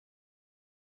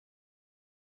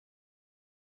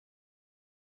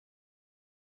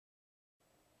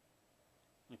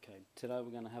Okay, today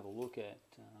we're going to have a look at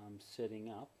setting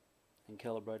up and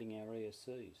calibrating our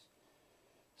ESCs.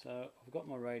 So I've got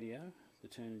my radio, the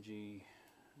Turnigy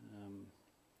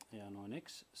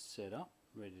R9X, set up,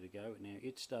 ready to go. Now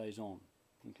it stays on,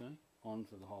 okay, on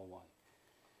for the whole way.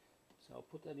 So I'll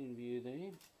put that in view there.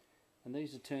 And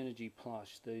these are Turnigy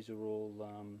Plush. These are all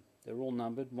they're all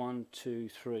numbered 1, 2,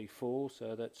 3, 4.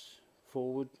 So that's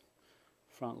forward,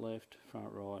 front left, front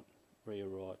right, rear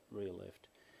left.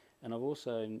 And I've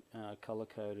also colour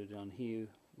coded on here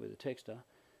with a texter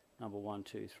number 1,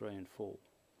 2, 3 and 4.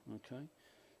 Okay,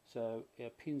 so our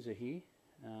pins are here.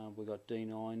 We've got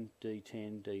D9,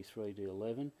 D10, D3,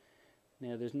 D11.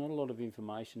 Now there's not a lot of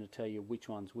information to tell you which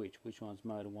one's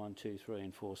motor 1, 2, 3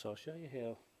 and 4. So I'll show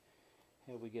you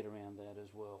how we get around that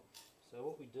as well. So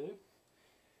what we do,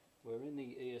 we're in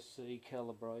the ESC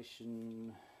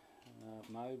calibration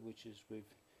mode, which is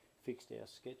we've fixed our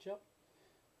SketchUp.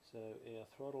 So our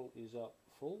throttle is up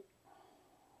full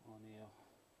on our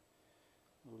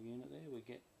little unit there. We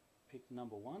pick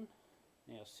number 1.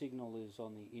 Our signal is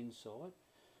on the inside,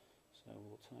 so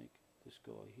we'll take this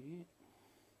guy here.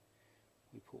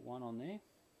 We put 1 on there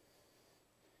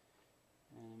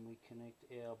and we connect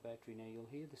our battery. Now you'll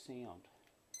hear the sound.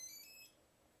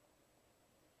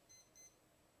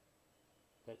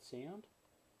 That sound,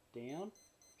 down,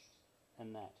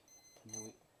 and that. And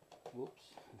then whoops,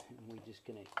 and we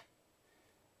disconnect.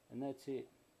 And that's it.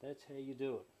 That's how you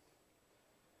do it.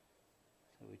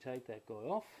 So we take that guy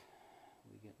off.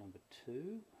 We get number 2.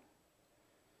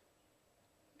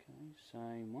 Okay,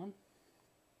 same one.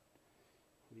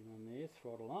 Put him on there,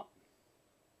 throttle up.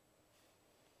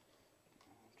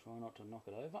 Try not to knock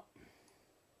it over.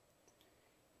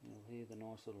 You'll hear the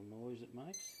nice little noise it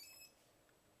makes.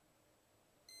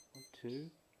 1, 2,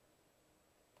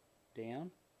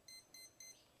 down,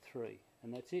 3,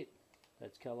 and that's it.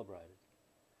 That's calibrated.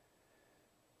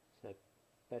 So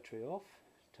battery off,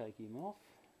 take him off.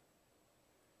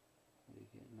 We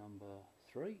get number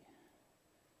 3.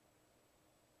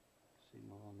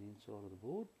 Signal on the inside of the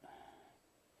board.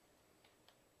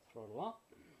 Throttle up.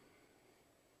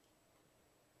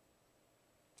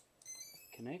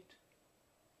 Connect.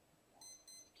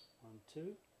 1,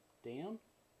 2, down. 1,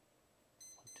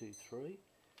 2, 3.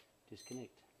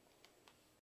 Disconnect.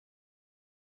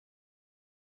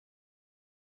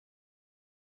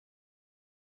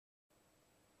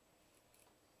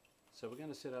 So we're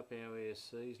going to set up our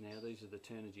ESCs now. These are the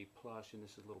Turnigy Plush, and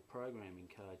this is a little programming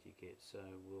card you get. So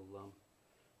we'll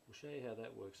show you how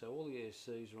that works. So all the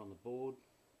ESCs are on the board,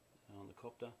 on the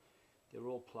copter. They're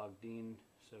all plugged in.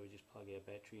 So we just plug our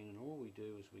battery in, and all we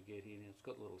do is we get here. Now it's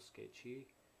got a little sketch here.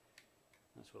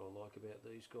 That's what I like about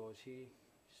these guys here.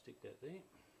 Stick that there.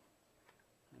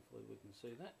 Hopefully we can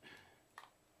see that.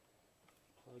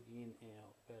 Plug in our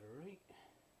battery.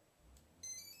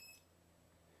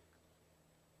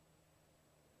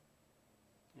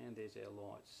 And there's our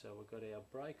lights. So we've got our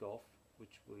brake off,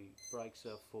 which brakes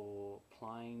are for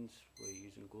planes. We're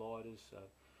using gliders, so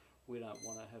we don't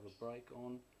want to have a brake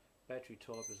on. Battery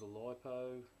type is a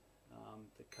LiPo.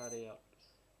 The cutout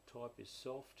type is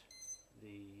soft.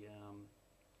 The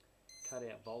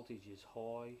cutout voltage is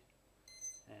high,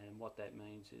 and what that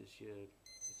means is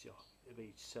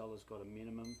each cell has got a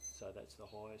minimum, so that's the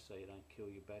highest, so you don't kill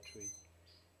your battery.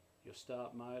 Your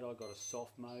start mode, I got a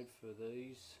soft mode for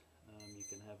these. You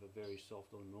can have a very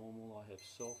soft or normal. I have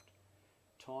soft.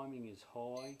 Timing is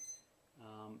high.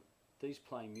 These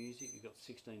play music. You've got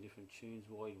 16 different tunes.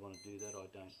 Why you want to do that, I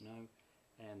don't know.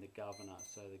 And the governor,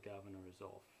 so the governor is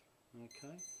off.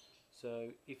 Okay.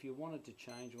 So if you wanted to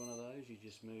change one of those, you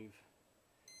just move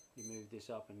this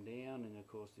up and down, and of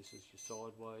course this is your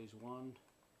sideways one.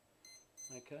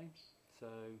 Okay. So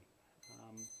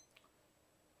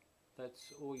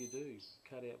that's all you do.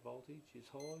 Cutout voltage is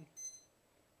high.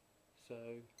 So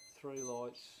 3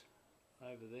 lights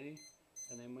over there,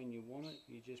 and then when you want it,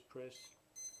 you just press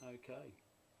OK,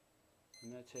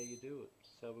 and that's how you do it.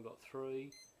 So we've got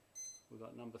 3, we've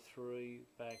got number 3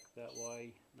 back that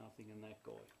way, nothing in that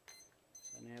guy.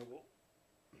 So now we'll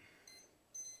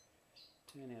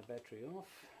turn our battery off.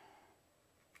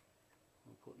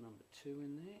 We'll put number 2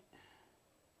 in there,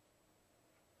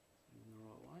 in the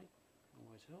right way,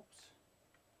 always helps.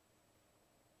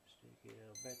 Stick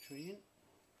our battery in.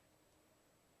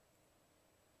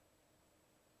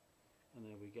 And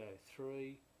there we go,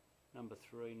 3, number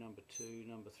 3, number 2,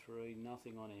 number 3,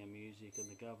 nothing on our music,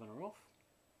 and the governor off.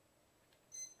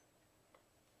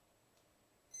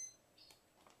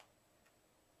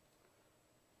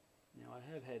 Now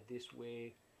I have had this where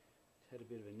it's had a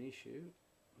bit of an issue.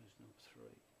 Where's number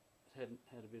 3? It's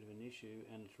had a bit of an issue,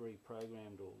 and it's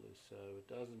reprogrammed all this, so it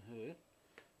doesn't hurt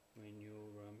when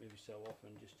you're every so often,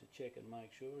 just to check and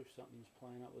make sure if something's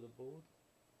playing up with a board.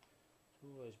 It's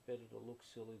always better to look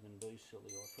silly than be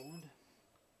silly, I find.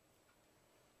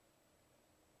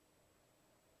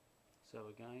 So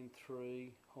again,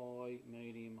 3, high,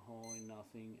 medium, high,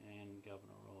 nothing, and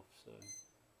governor off. So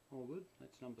all good.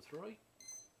 That's number 3.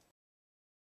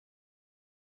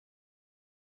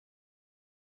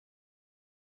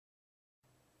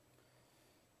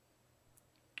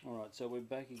 Alright, so we're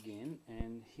back again,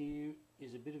 and here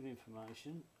is a bit of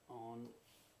information on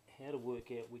how to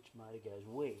work out which motor goes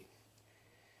where.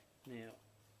 Now,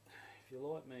 if you're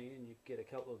like me and you get a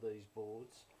couple of these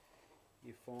boards,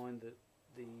 you find that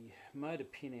the motor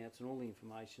pinouts and all the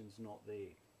information's not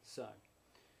there. So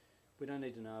we don't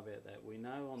need to know about that. We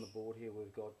know on the board here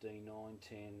we've got D9,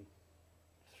 10,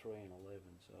 3 and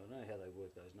 11. So I don't know how they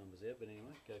work those numbers out, but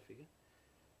anyway, go figure.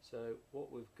 So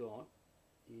what we've got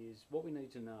is, what we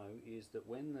need to know is that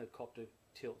when the copter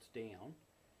tilts down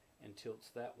and tilts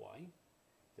that way,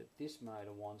 that this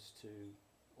motor wants to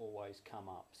always come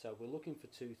up. So we're looking for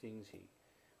two things here.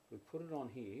 We put it on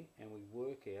here and we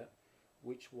work out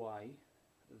which way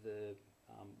the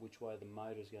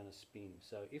motor is going to spin.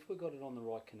 So if we've got it on the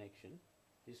right connection,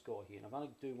 this guy here, and I'm going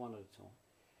to do one at a time.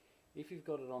 If you've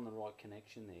got it on the right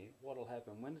connection there, what will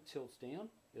happen when it tilts down,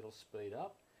 it'll speed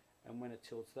up, and when it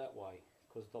tilts that way,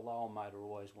 because the lower motor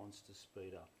always wants to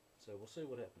speed up. So we'll see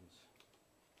what happens.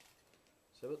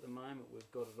 So at the moment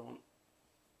we've got it on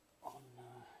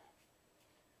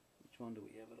which one do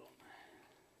we have it on?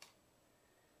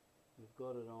 We've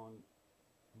got it on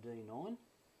D9.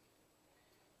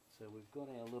 So we've got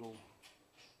our little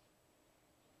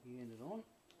unit on.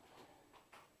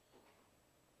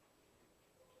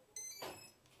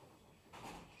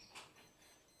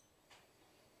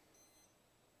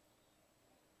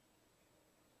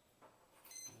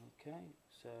 Okay,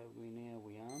 so we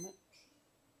arm it.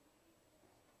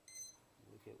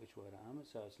 Look at which way to arm it.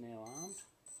 So it's now armed.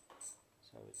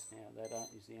 So it's now, that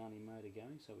is the only motor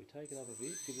going. So we take it up a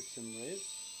bit, give it some revs.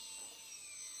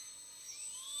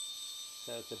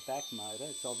 So it's a back motor,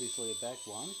 it's obviously a back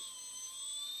one.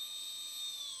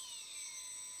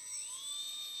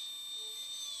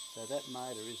 So that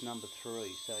motor is number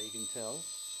 3, so you can tell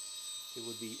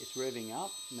it's revving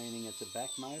up, meaning it's a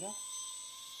back motor,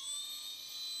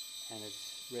 and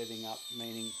it's revving up,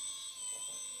 meaning,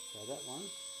 so that one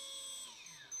is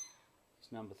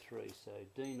number 3. So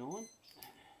D9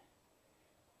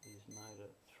 is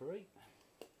motor 3.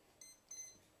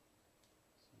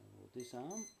 So we'll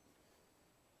disarm.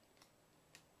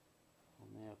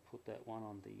 I'll now put that one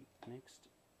on the next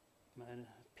motor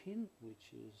pin,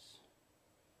 which is,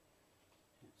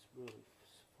 it's really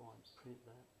fine print,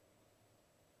 that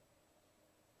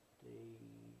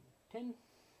D10.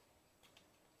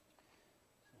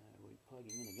 So we plug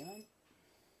him in again.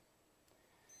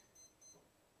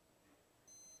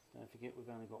 Don't forget we've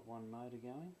only got one motor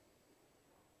going.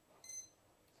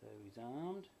 So he's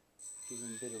armed, give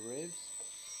him a bit of revs.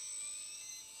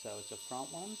 So it's a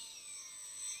front one.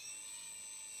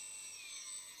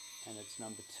 And it's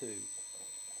number 2.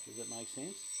 Does that make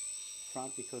sense?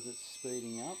 Front because it's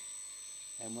speeding up,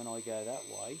 and when I go that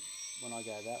way,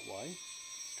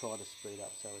 it's try to speed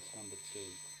up, so it's number 2.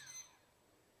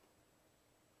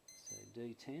 So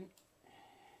D10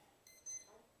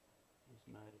 is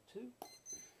motor 2.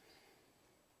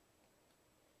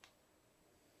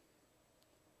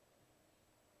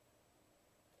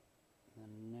 The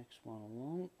next one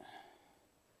along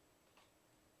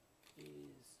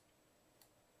is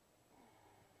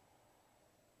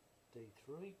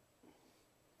D3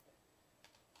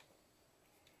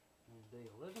 and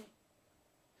D11,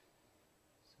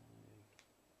 so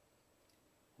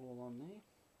all on there.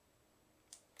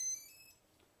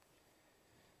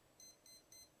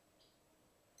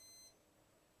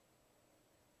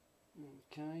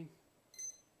 Okay,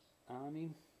 arm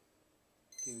him,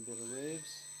 give him a bit of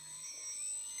revs.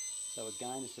 So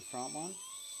again it's the front one,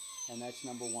 and that's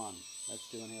number 1. That's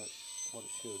doing what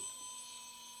it should.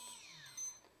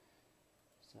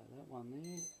 So that one there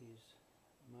is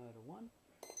motor 1.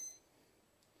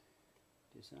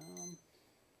 Disarm,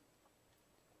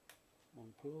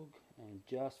 unplug, and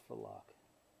just for luck,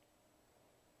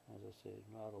 as I said,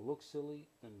 rather look silly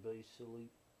than be silly.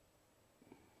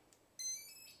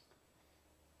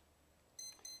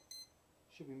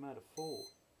 Should be motor 4.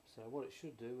 So what it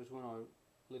should do is when I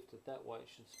lift it that way it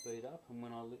should speed up, and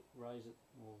when I raise it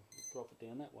or drop it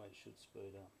down that way it should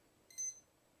speed up.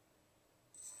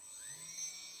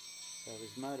 So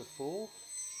there's motor 4,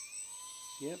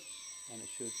 yep, and it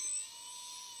should.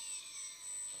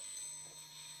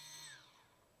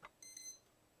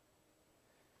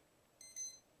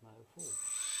 Motor 4.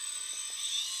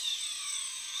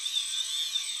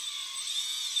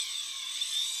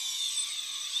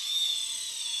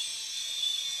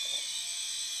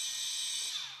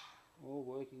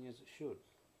 working as it should.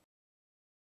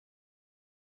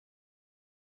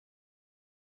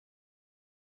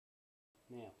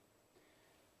 Now,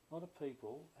 a lot of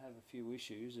people have a few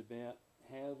issues about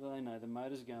how they know the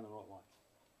motor's going the right way.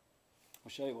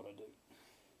 I'll show you what I do.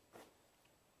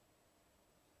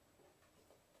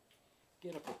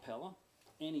 Get a propeller,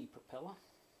 any propeller,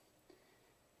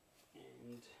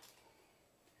 and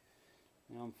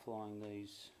now I'm flying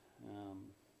these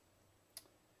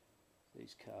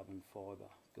carbon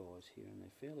fibre guys here, and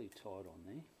they're fairly tight on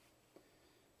there.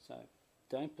 So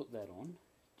don't put that on,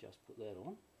 just put that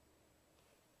on.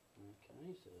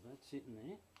 Okay, so that's sitting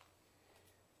there,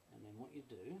 and then what you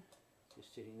do is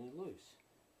just sitting there loose.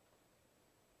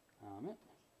 Arm it,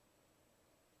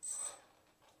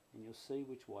 and you'll see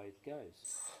which way it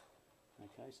goes.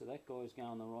 Okay, so that guy's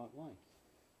going the right way.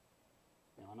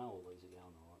 Now I know all these are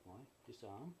going the right way. Just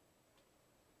arm,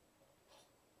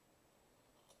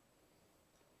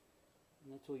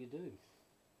 and that's all you do.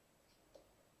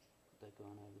 Put that guy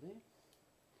over there.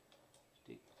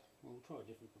 Stick. Well, we'll try a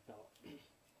different propeller.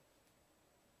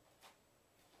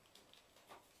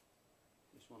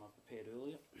 This one I prepared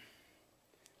earlier.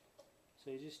 So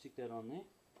you just stick that on there,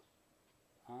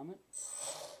 arm it.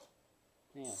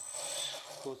 Now,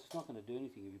 of course, it's not going to do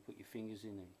anything if you put your fingers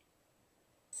in there.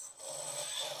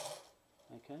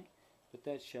 Okay, but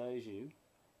that shows you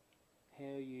how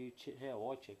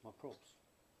I check my props.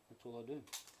 That's all I do.